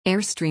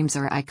Airstreams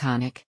are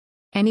iconic.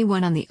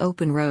 Anyone on the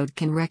open road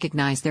can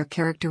recognize their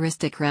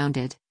characteristic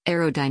rounded,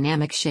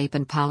 aerodynamic shape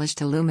and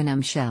polished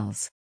aluminum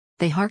shells.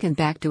 They harken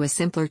back to a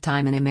simpler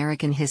time in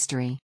American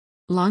history.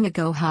 Long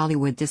ago,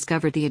 Hollywood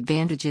discovered the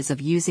advantages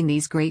of using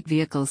these great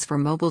vehicles for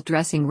mobile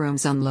dressing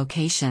rooms on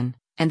location,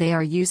 and they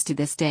are used to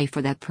this day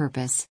for that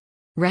purpose.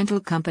 Rental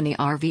company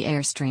RV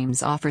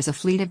Airstreams offers a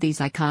fleet of these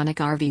iconic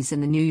RVs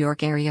in the New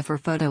York area for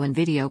photo and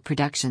video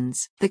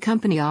productions. The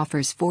company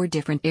offers 4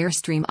 different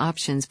Airstream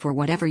options for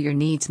whatever your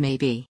needs may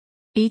be.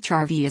 Each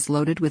RV is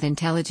loaded with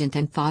intelligent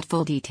and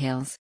thoughtful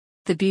details.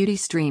 The Beauty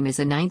Stream is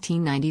a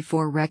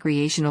 1994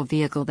 recreational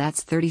vehicle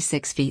that's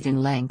 36 feet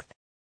in length.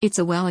 It's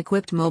a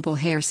well-equipped mobile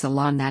hair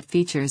salon that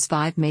features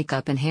 5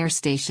 makeup and hair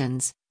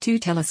stations, 2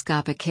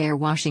 telescopic hair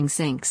washing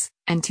sinks,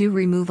 and 2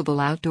 removable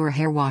outdoor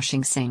hair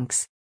washing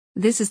sinks.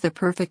 This is the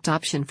perfect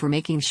option for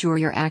making sure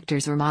your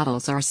actors or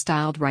models are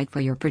styled right for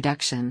your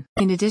production.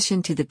 In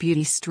addition to the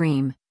Beauty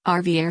Stream,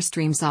 RV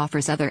Airstreams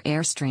offers other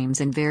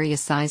Airstreams in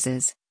various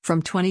sizes,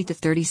 from 20 to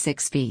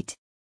 36 feet.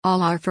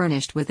 All are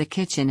furnished with a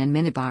kitchen and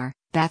minibar,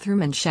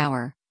 bathroom and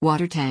shower,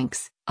 water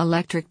tanks,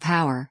 electric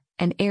power,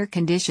 and air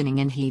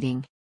conditioning and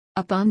heating.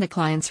 Upon the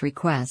client's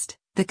request,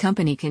 the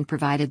company can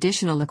provide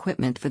additional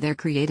equipment for their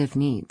creative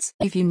needs.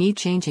 If you need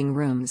changing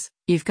rooms,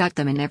 you've got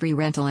them in every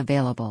rental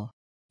available.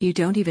 You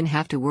don't even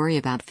have to worry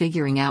about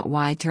figuring out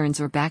why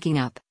turns or backing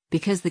up,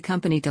 because the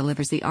company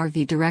delivers the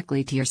RV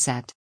directly to your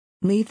set.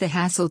 Leave the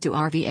hassle to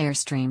RV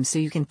Airstream so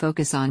you can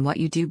focus on what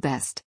you do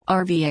best.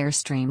 RV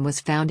Airstream was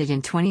founded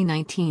in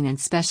 2019 and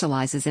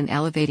specializes in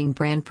elevating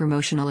brand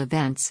promotional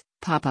events,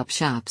 pop-up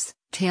shops,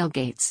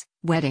 tailgates,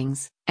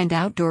 weddings, and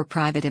outdoor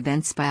private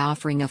events by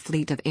offering a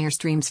fleet of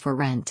Airstreams for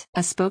rent.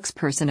 A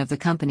spokesperson of the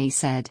company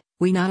said,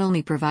 "We not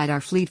only provide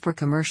our fleet for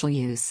commercial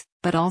use,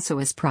 but also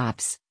as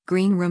props,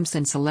 green rooms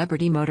and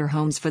celebrity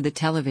motorhomes for the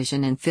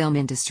television and film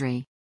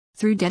industry.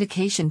 Through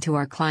dedication to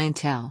our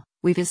clientele,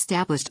 we've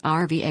established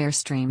RV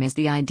Airstream as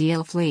the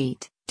ideal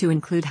fleet, to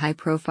include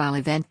high-profile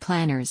event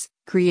planners,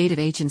 creative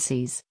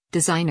agencies,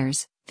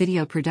 designers,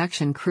 video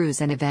production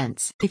crews and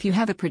events. If you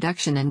have a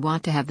production and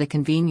want to have the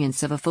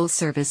convenience of a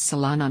full-service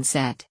salon on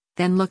set,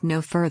 then look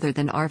no further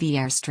than RV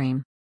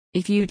Airstream.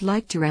 If you'd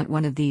like to rent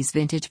one of these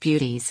vintage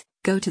beauties,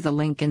 go to the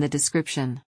link in the description.